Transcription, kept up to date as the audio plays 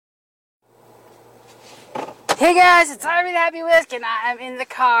Hey guys, it's Harvey the Happy Whisk, and I'm in the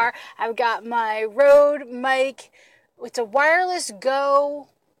car. I've got my Rode mic. It's a wireless Go.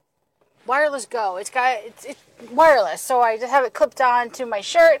 It's wireless, so I just have it clipped on to my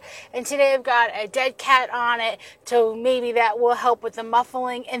shirt. And today I've got a dead cat on it, so maybe that will help with the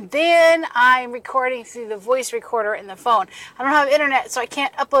muffling. And then I'm recording through the voice recorder in the phone. I don't have internet, so I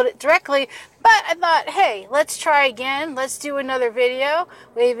can't upload it directly. But I thought, hey, let's try again. Let's do another video.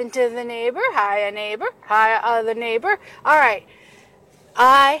 Waving to the neighbor. Hi, neighbor. Hi, other neighbor. All right.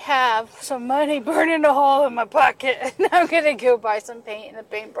 I have some money burning a hole in my pocket, and I'm going to go buy some paint and a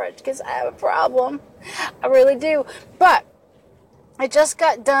paintbrush because I have a problem. I really do. But I just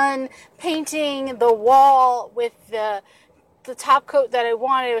got done painting the wall with the top coat that I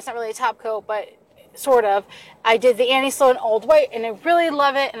wanted. It was not really a top coat, but sort of. I did the anti-slow in old white, and I really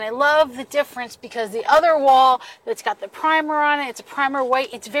love it, and I love the difference because the other wall that's got the primer on it, it's a primer white,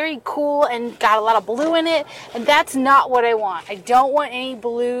 it's very cool and got a lot of blue in it, and that's not what I want. I don't want any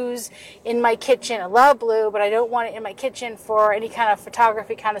blues in my kitchen. I love blue, but I don't want it in my kitchen for any kind of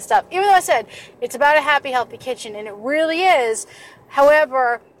photography kind of stuff. Even though I said it's about a happy, healthy kitchen, and it really is.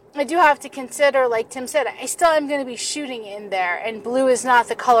 However, I do have to consider, like Tim said, I still am going to be shooting in there, and blue is not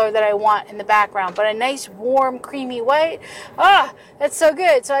the color that I want in the background, but a nice, warm, creamy white, that's so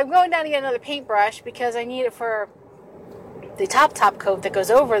good. So I'm going down to get another paintbrush because I need it for the top coat that goes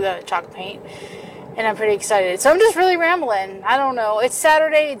over the chalk paint, and I'm pretty excited. So I'm just really rambling. I don't know. It's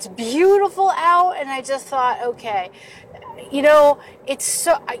Saturday. It's beautiful out, and I just thought, okay, you know, it's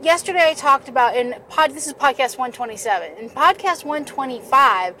so. Yesterday I talked about this is podcast 127. In podcast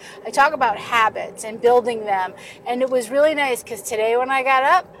 125, I talk about habits and building them, and it was really nice because today when I got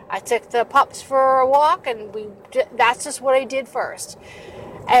up, I took the pups for a walk, and that's just what I did first,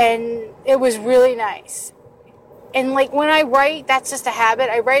 and it was really nice. And like when I write, that's just a habit.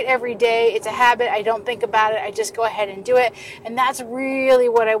 I write every day. It's a habit. I don't think about it. I just go ahead and do it. And that's really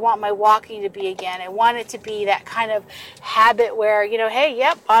what I want my walking to be again. I want it to be that kind of habit where, you know, hey,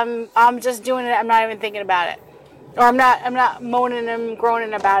 yep, I'm just doing it. I'm not even thinking about it. Or I'm not moaning and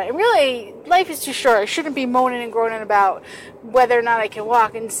groaning about it. And really, life is too short. I shouldn't be moaning and groaning about whether or not I can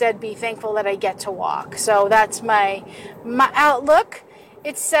walk. Instead, be thankful that I get to walk. So that's my outlook.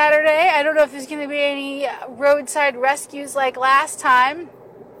 It's Saturday. I don't know if there's going to be any roadside rescues like last time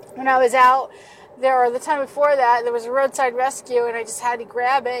when I was out there, or the time before that. There was a roadside rescue, and I just had to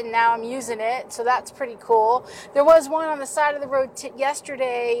grab it, and now I'm using it, so that's pretty cool. There was one on the side of the road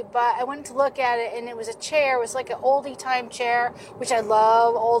yesterday, but I went to look at it, and it was a chair. It was like an oldie time chair, which I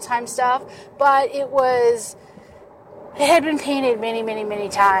love, old time stuff, but it had been painted many, many, many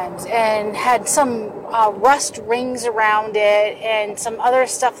times and had some rust rings around it and some other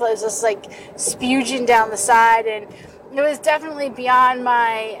stuff that was just like spuging down the side. And it was definitely beyond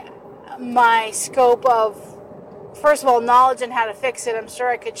my scope of, first of all, knowledge on how to fix it. I'm sure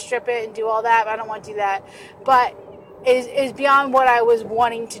I could strip it and do all that, but I don't want to do that. But is beyond what I was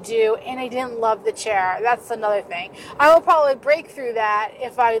wanting to do, and I didn't love the chair. That's another thing. I will probably break through that.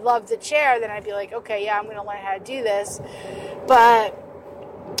 If I loved the chair, then I'd be like, okay, yeah, I'm going to learn how to do this. But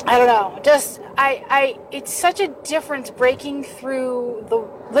I don't know. Just it's such a difference breaking through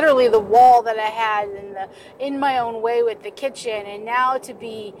literally the wall that I had in my own way with the kitchen, and now to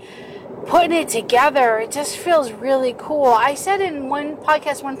be putting it together, it just feels really cool. I said in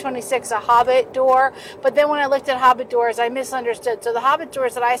podcast 126 a Hobbit door, but then when I looked at Hobbit doors, I misunderstood. So the Hobbit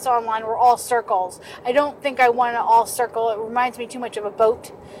doors that I saw online were all circles. I don't think I want an all circle. It reminds me too much of a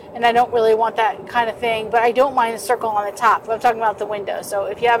boat, and I don't really want that kind of thing, but I don't mind the circle on the top. But I'm talking about the window. So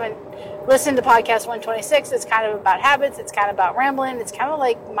if you haven't listened to podcast 126, it's kind of about habits. It's kind of about rambling. It's kind of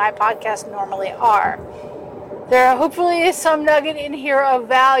like my podcasts normally are. There hopefully is some nugget in here of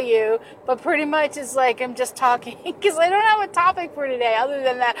value, but pretty much it's like I'm just talking because I don't have a topic for today other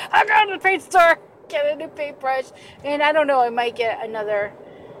than that I'm going to the paint store, get a new paintbrush, and I don't know, I might get another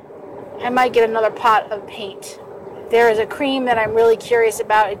pot of paint. There is a cream that I'm really curious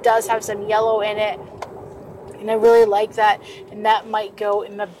about. It does have some yellow in it, and I really like that, and that might go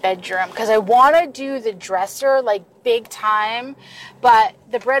in the bedroom because I want to do the dresser like big time, but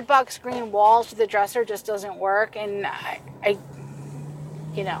the bread box green walls with the dresser just doesn't work, and I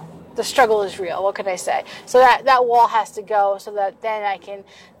you know, the struggle is real. What can I say? So that wall has to go so that then I can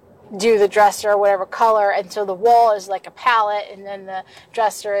do the dresser whatever color, and so the wall is like a palette, and then the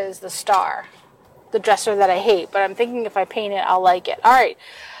dresser is the star, the dresser that I hate, but I'm thinking if I paint it, I'll like it. All right.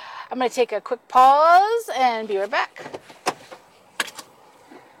 I'm going to take a quick pause and be right back.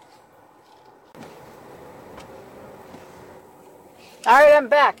 All right, I'm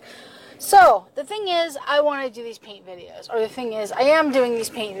back. So, the thing is, I want to do these paint videos. Or the thing is, I am doing these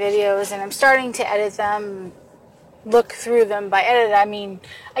paint videos, and I'm starting to edit them look through them by edit. I mean,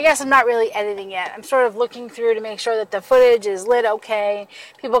 I guess I'm not really editing yet. I'm sort of looking through to make sure that the footage is lit okay,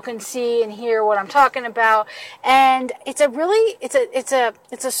 people can see and hear what I'm talking about. And it's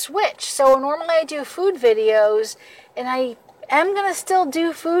a switch. So normally I do food videos, and I am going to still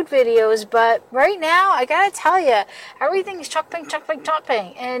do food videos, but right now, I got to tell you, everything's chopping,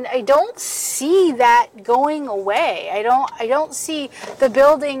 and I don't see that going away. I don't see the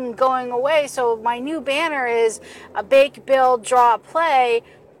building going away. So my new banner is a bake, build, draw, play.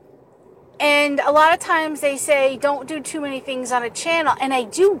 And a lot of times they say, don't do too many things on a channel. And I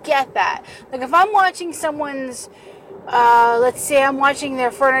do get that. Like if I'm watching someone's let's say I'm watching their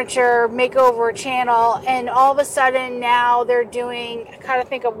furniture makeover channel, and all of a sudden now they're doing, I kind of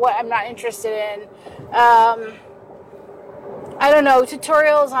think of what I'm not interested in. I don't know,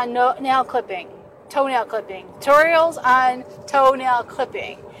 tutorials on nail clipping, toenail clipping, tutorials on toenail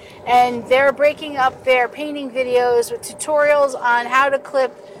clipping. And they're breaking up their painting videos with tutorials on how to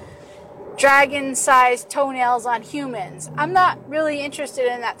clip dragon-sized toenails on humans. I'm not really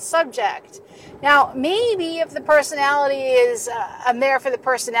interested in that subject. Now, maybe if the personality is, I'm there for the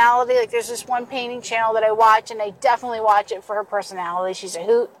personality, like there's this one painting channel that I watch, and I definitely watch it for her personality. She's a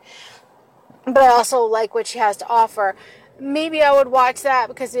hoot. But I also like what she has to offer. Maybe I would watch that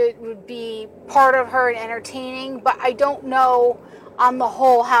because it would be part of her and entertaining, but I don't know on the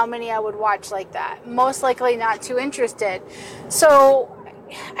whole how many I would watch like that. Most likely not too interested. So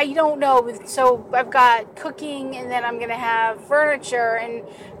I don't know. So I've got cooking, and then I'm going to have furniture, and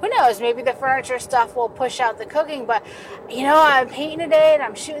who knows, maybe the furniture stuff will push out the cooking. But I'm painting today, and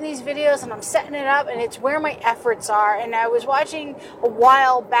I'm shooting these videos, and I'm setting it up, and it's where my efforts are. And I was watching a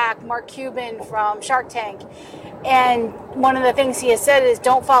while back Mark Cuban from Shark Tank, and one of the things he has said is,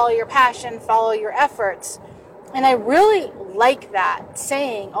 don't follow your passion, follow your efforts. And I really like that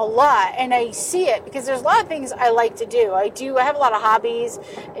saying a lot, and I see it because there's a lot of things I like to do. I have a lot of hobbies.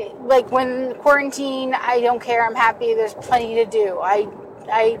 Like when quarantine, I don't care. I'm happy. There's plenty to do. I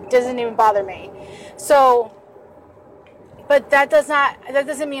doesn't even bother me. So, but that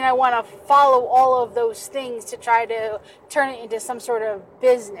doesn't mean I want to follow all of those things to try to turn it into some sort of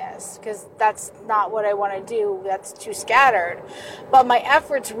business, because that's not what I want to do. That's too scattered. But my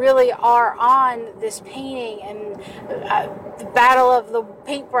efforts really are on this painting and the battle of the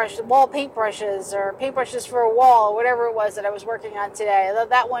wall paintbrushes, or paintbrushes for a wall, or whatever it was that I was working on today.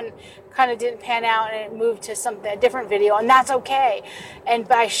 That one kind of didn't pan out, and it moved to a different video, and that's okay.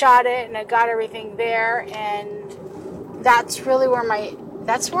 But I shot it, and I got everything there, and that's really where my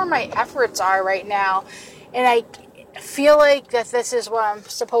efforts are right now. And I feel like that this is what I'm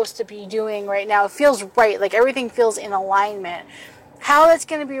supposed to be doing right now. It feels right. Like everything feels in alignment. How that's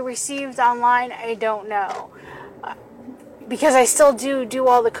going to be received online, I don't know. Because I still do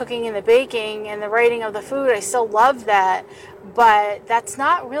all the cooking and the baking and the writing of the food. I still love that. But that's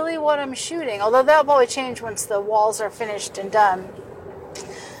not really what I'm shooting. Although that'll probably change once the walls are finished and done.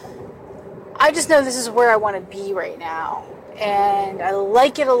 I just know this is where I want to be right now, and I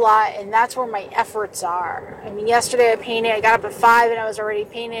like it a lot, and that's where my efforts are. I mean, yesterday I got up at 5 and I was already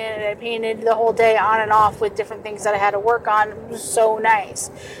painting, and I painted the whole day on and off with different things that I had to work on. It was so nice.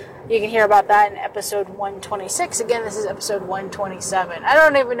 You can hear about that in episode 126. Again, this is episode 127. I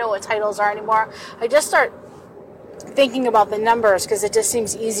don't even know what titles are anymore. I just start thinking about the numbers because it just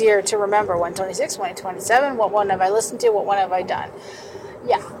seems easier to remember. 126, 127, what one have I listened to, what one have I done.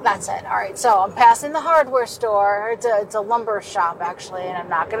 Yeah, that's it. All right, so I'm passing the hardware store. It's a lumber shop, actually, and I'm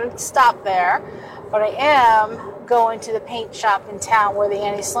not going to stop there. But I am going to the paint shop in town where the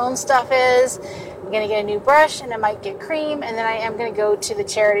Annie Sloan stuff is. I'm going to get a new brush, and I might get cream. And then I am going to go to the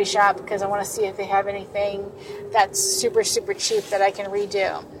charity shop because I want to see if they have anything that's super, super cheap that I can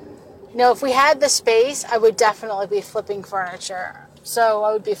redo. If we had the space, I would definitely be flipping furniture. So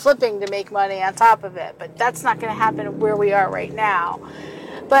I would be flipping to make money on top of it. But that's not going to happen where we are right now.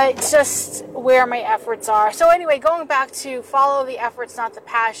 But it's just where my efforts are. So anyway, going back to follow the efforts, not the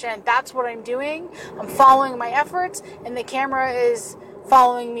passion. That's what I'm doing. I'm following my efforts, and the camera is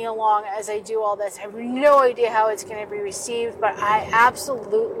following me along as I do all this. I have no idea how it's going to be received, but I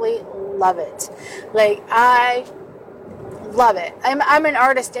absolutely love it. Like, I love it. I'm an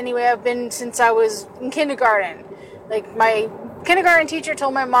artist anyway. I've been since I was in kindergarten. Like, my kindergarten teacher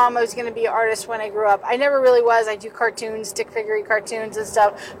told my mom I was going to be an artist when I grew up. I never really was. I do cartoons, stick figure cartoons and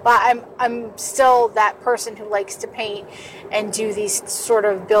stuff, but I'm still that person who likes to paint and do these sort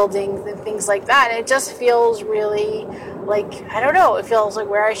of buildings and things like that. And it just feels really like, I don't know, it feels like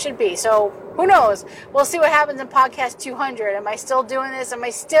where I should be. So Who knows? We'll see what happens in podcast 200. Am I still doing this? Am I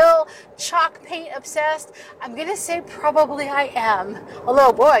still chalk paint obsessed? I'm going to say probably I am.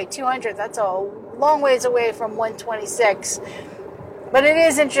 Although, boy, 200, that's a long ways away from 126. But it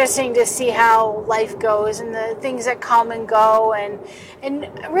is interesting to see how life goes and the things that come and go. And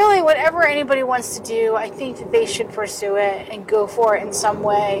really, whatever anybody wants to do, I think that they should pursue it and go for it in some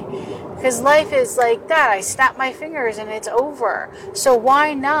way. Because life is like that. I snap my fingers and it's over. So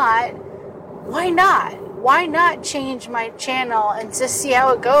why not? Why not? Why not change my channel and just see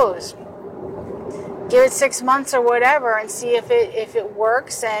how it goes? Give it 6 months or whatever and see if it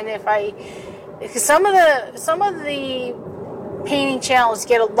works. And because some of the painting channels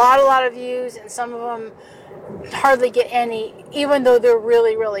get a lot of views, and some of them hardly get any, even though they're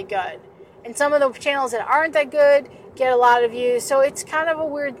really, really good. And some of the channels that aren't that good get a lot of views. So it's kind of a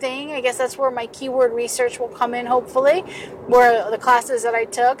weird thing. I guess that's where my keyword research will come in, hopefully, where the classes that I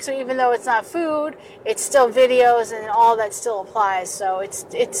took. So even though it's not food, it's still videos, and all that still applies. So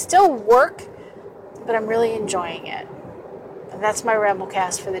it's still work, but I'm really enjoying it. And that's my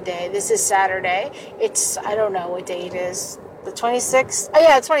Ramblecast for the day. This is Saturday. I don't know what day it is. The 26th? Oh,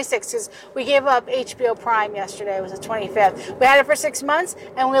 yeah, 26th, because we gave up HBO Prime yesterday. It was the 25th. We had it for 6 months,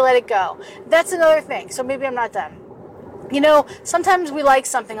 and we let it go. That's another thing, so maybe I'm not done. You know, sometimes we like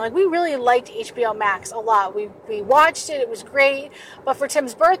something. Like, we really liked HBO Max a lot. We watched it. It was great. But for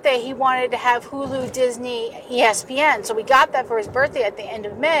Tim's birthday, he wanted to have Hulu, Disney, ESPN. So we got that for his birthday at the end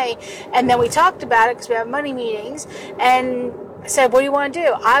of May. And then we talked about it because we have money meetings. And I said, what do you want to do?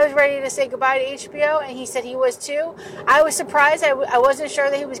 I was ready to say goodbye to HBO, and he said he was too. I was surprised. I wasn't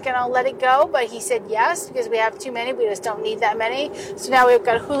sure that he was going to let it go, but he said yes, because we have too many. We just don't need that many. So now we've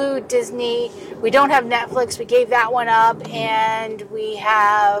got Hulu, Disney. We don't have Netflix. We gave that one up, and we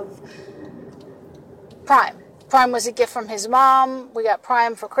have Prime. Prime was a gift from his mom. We got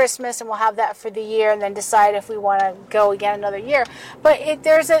Prime for Christmas, and we'll have that for the year, and then decide if we want to go again another year. But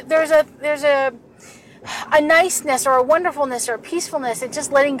there's a niceness or a wonderfulness or a peacefulness and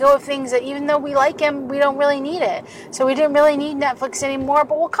just letting go of things that even though we like them, we don't really need it. So we didn't really need Netflix anymore,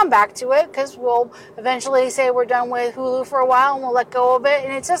 but we'll come back to it because we'll eventually say we're done with Hulu for a while and we'll let go of it.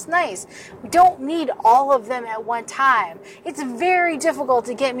 And it's just nice. We don't need all of them at one time. It's very difficult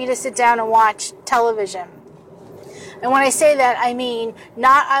to get me to sit down and watch television. And when I say that, I mean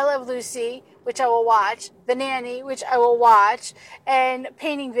not I Love Lucy, which I will watch, The Nanny, which I will watch, and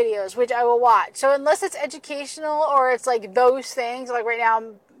painting videos, which I will watch. So unless it's educational or it's like those things, like right now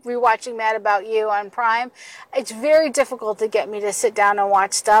I'm rewatching Mad About You on Prime, it's very difficult to get me to sit down and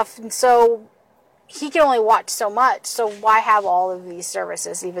watch stuff. And so he can only watch so much, so why have all of these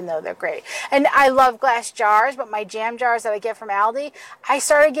services, even though they're great? And I love glass jars, but my jam jars that I get from Aldi, I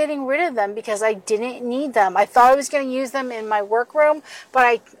started getting rid of them because I didn't need them. I thought I was going to use them in my workroom,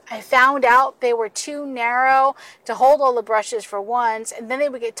 but I found out they were too narrow to hold all the brushes for once, and then they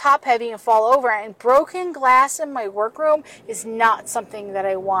would get top heavy and fall over, and broken glass in my workroom is not something that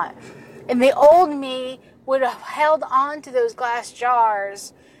I want. And the old me would have held on to those glass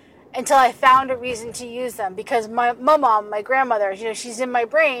jars until I found a reason to use them, because my mom, my grandmother, she's in my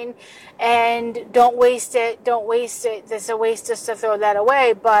brain, and don't waste it. It's a waste just to throw that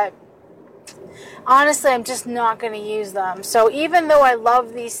away, but honestly, I'm just not going to use them. So even though I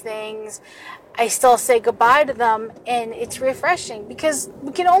love these things, I still say goodbye to them, and it's refreshing because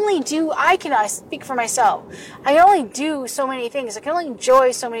I speak for myself. I can only do so many things. I can only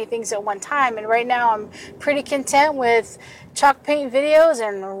enjoy so many things at one time, and right now I'm pretty content with chalk paint videos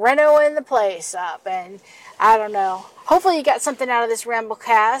and renoing the place up, and I don't know. Hopefully you got something out of this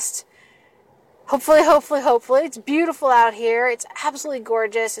Ramblecast. Hopefully. It's beautiful out here. It's absolutely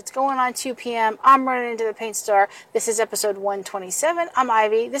gorgeous. It's going on 2 p.m. I'm running into the paint store. This is episode 127. I'm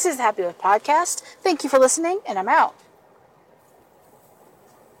Ivy. This is the Happy With Podcast. Thank you for listening, and I'm out.